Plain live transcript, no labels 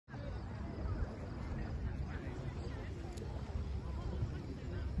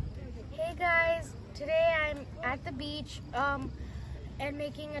guys, today I'm at the beach and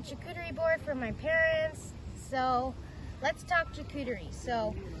making a charcuterie board for my parents. So let's talk charcuterie.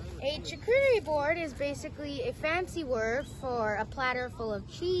 So a charcuterie board is basically a fancy word for a platter full of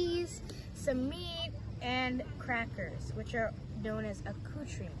cheese, some meat, and crackers, which are known as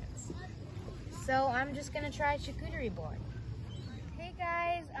accoutrements. So I'm just gonna try charcuterie board. Hey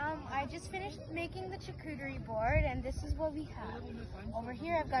guys, I just finished making the charcuterie board and this is what we have. Over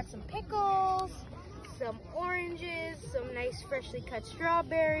here I've got some pickles, some oranges, some nice freshly cut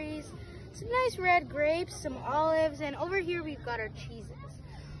strawberries, some nice red grapes, some olives, and over here we've got our cheeses.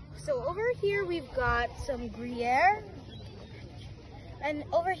 So over here we've got some Gruyere, and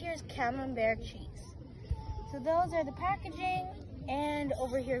over here is Camembert cheese. So those are the packaging, and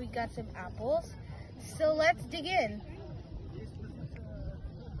over here we got some apples. So let's dig in.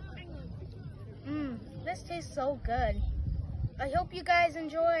 This tastes so good. I hope you guys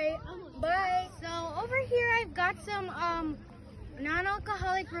enjoy. Bye. So over here I've got some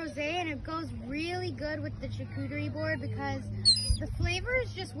non-alcoholic rosé, and it goes really good with the charcuterie board because the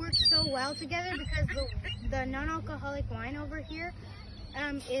flavors just work so well together, because the non-alcoholic wine over here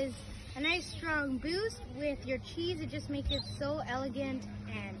is a nice strong boost with your cheese. It just makes it so elegant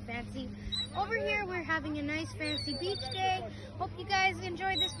and fancy. Over here we're having a nice fancy beach day. Hope you guys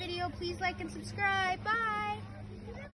enjoyed this video. Please like and subscribe. Bye.